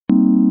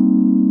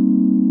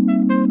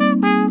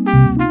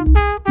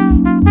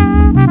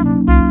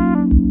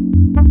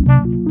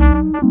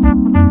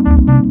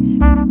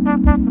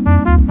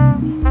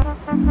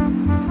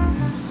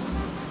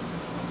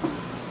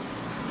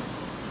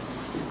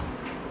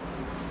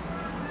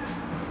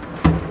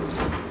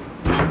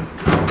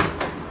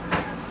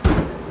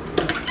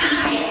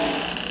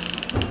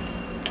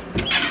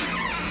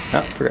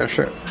forgot a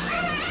shirt.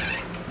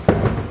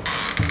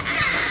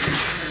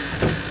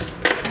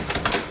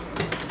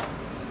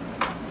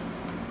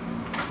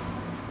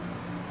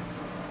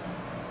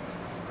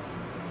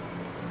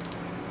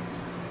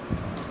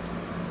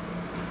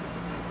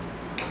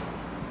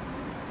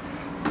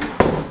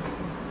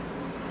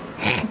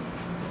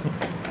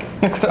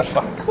 What the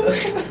fuck?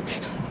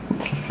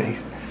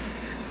 Face.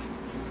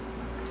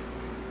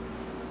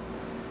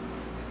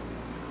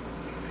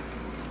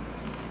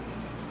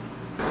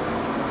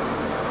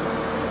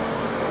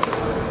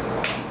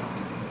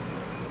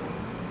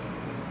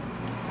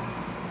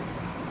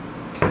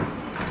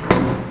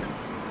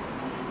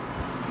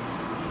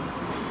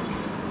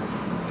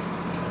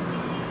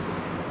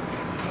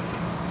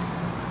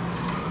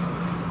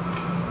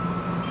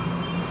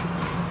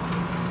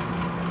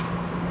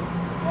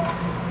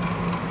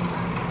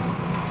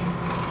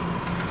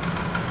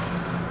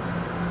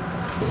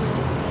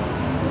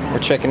 We're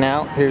checking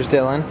out. Here's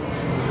Dylan.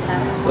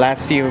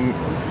 Last few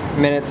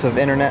minutes of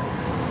internet.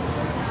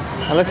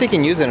 Unless he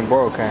can use it in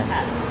Boracay.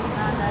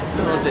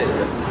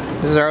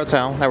 This is our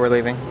hotel that we're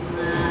leaving.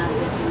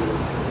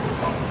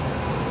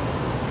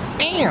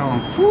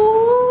 Bam!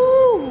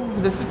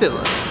 Woo! This is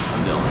Dylan.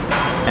 I'm Dylan.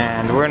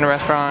 And we're in a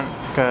restaurant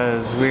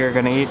because we are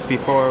going to eat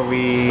before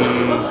we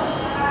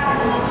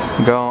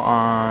go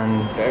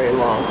on Very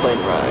long plane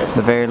ride.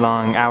 the very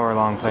long,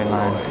 hour-long plane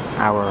line.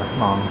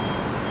 Hour-long.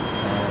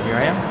 Here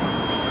I am.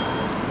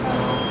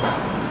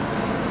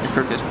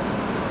 You're crooked.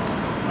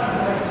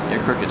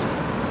 You're crooked.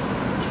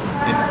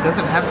 It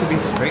doesn't have to be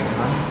straight,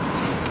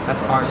 man.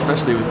 That's art.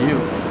 Especially with you.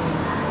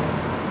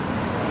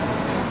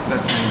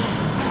 That's me.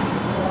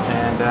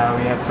 And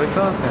we have soy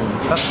sauce and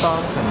stuffed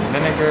sauce and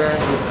vinegar.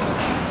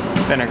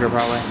 Vinegar,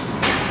 probably.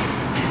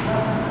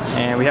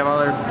 And we have all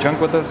our junk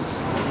with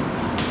us.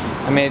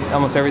 I made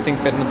almost everything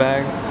fit in the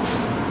bag.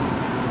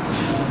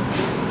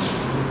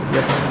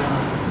 Yep.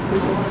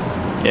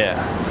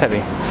 Yeah, it's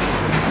heavy.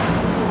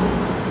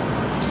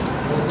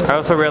 I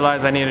also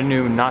realized I need a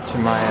new notch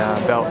in my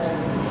belt.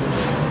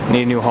 I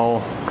need a new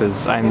hole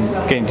because I'm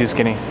getting too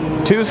skinny.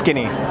 Too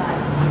skinny.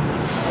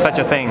 Such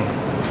a thing.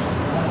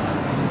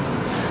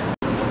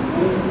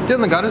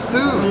 Dylan got his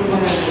food.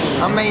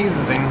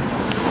 Amazing.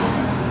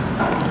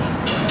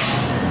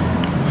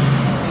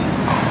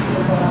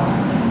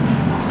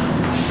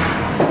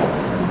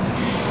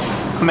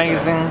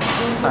 Amazing.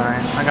 Sorry,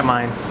 I got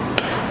mine.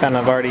 Kind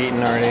of already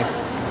eaten already.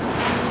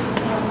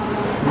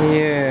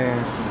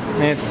 Yeah.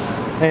 It's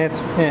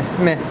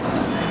meh.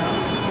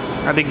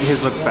 I think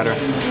his looks better.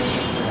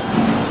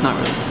 Not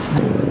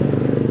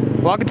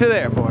really. Walking to the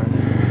airport.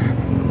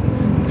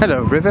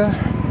 Hello, river.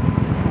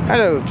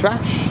 Hello,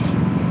 trash.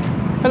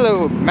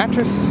 Hello,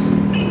 mattress.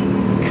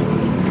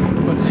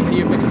 What, did you see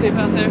your mixtape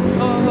out there?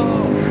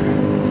 Oh.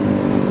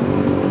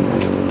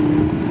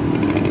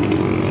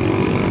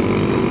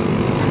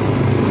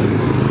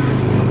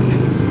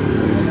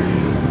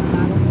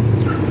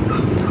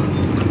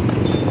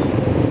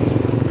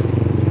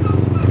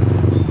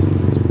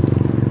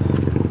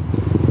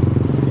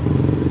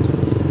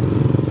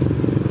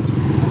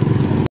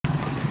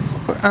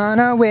 On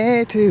our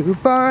way to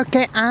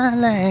Boracay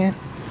Island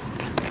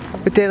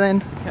with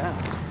Dylan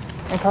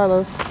and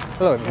Carlos.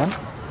 Hello, everyone.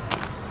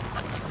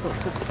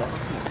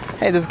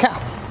 Hey, there's a cow.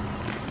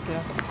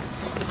 Yeah.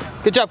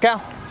 Good job,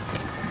 cow.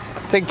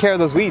 Taking care of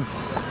those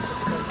weeds.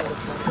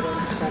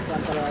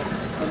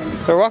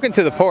 So we're walking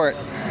to the port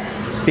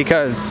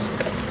because,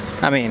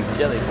 I mean,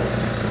 Jelly.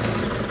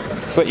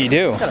 it's what you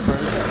do. Gotta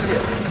burn it.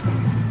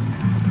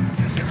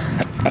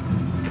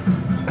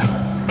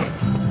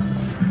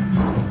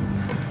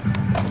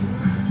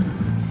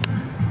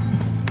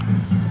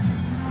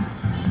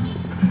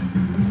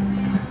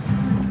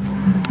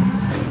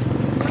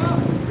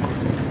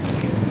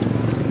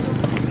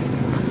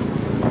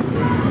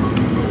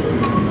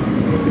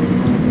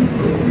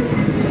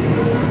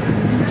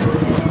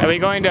 Are we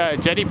going to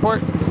Jetty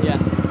Port? Yeah.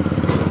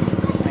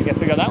 I guess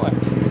we go that way.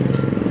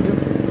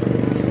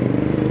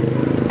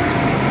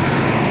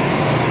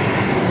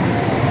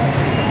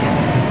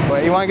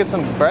 Wait, you want to get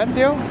some bread,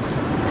 Dio?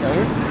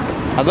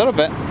 A little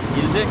bit.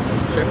 Eat a dick?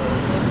 Sure.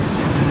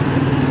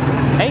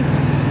 Hey.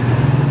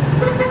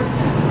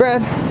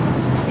 Bread.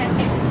 Yes.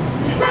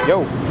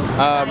 Yo.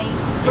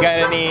 You got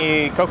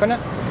any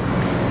coconut?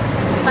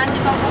 Pan de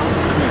coco.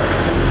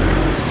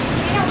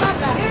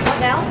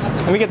 What else?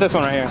 Let me get this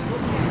one right here.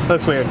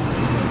 Looks weird.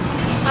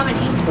 How many?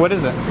 What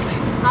is it?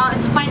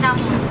 It's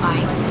pineapple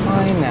pie.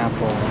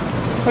 Pineapple.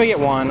 Let me get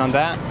one on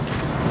that.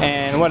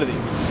 And what are these?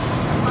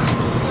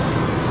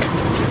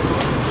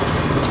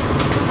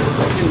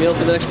 You can meal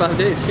for the next 5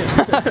 days. Yeah.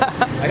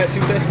 I got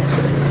 2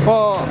 things.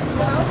 Well,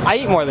 I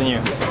eat more than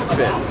you. That's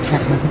bad.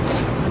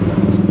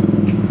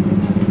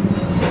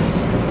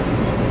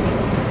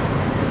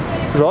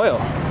 Royal.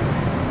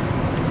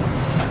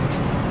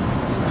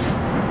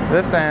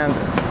 This and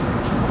this.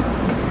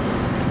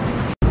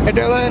 Hey,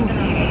 Dylan.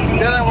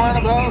 Dylan, we're on a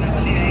boat.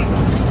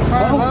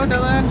 We're on a boat,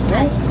 Dylan.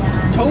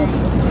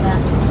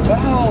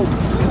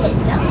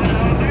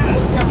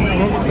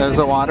 There's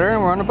the water and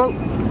we're on a boat.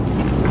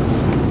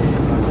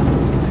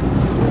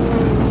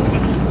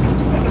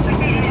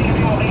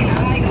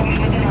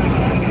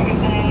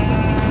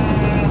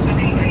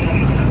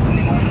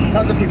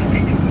 tons of people.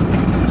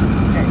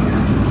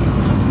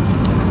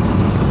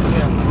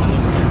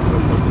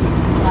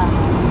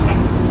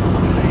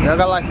 You're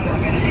gonna like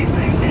this.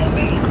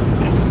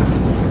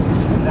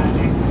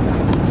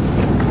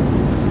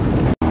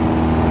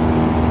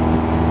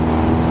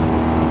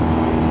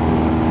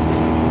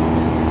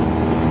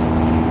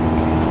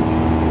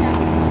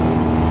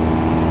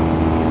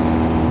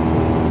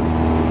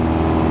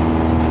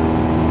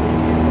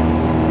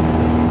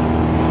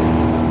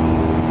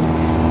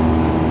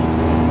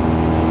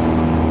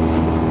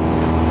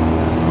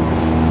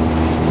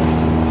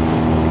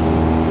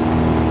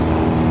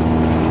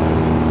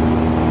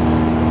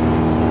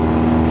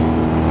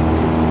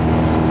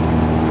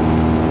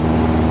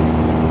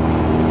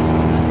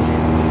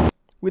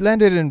 We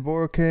landed in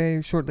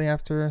Boracay shortly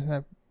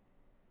after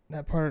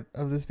that part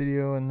of this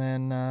video, and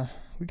then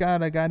we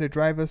got a guy to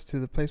drive us to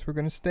the place we're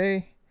gonna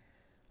stay.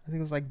 I think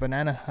it was like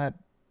Banana Hut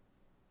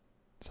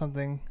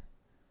something.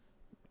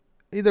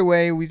 Either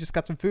way, we just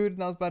got some food,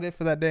 and that was about it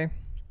for that day.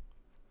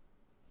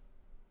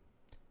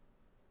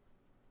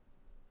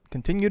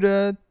 Continue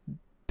to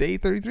day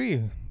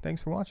 33.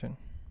 Thanks for watching.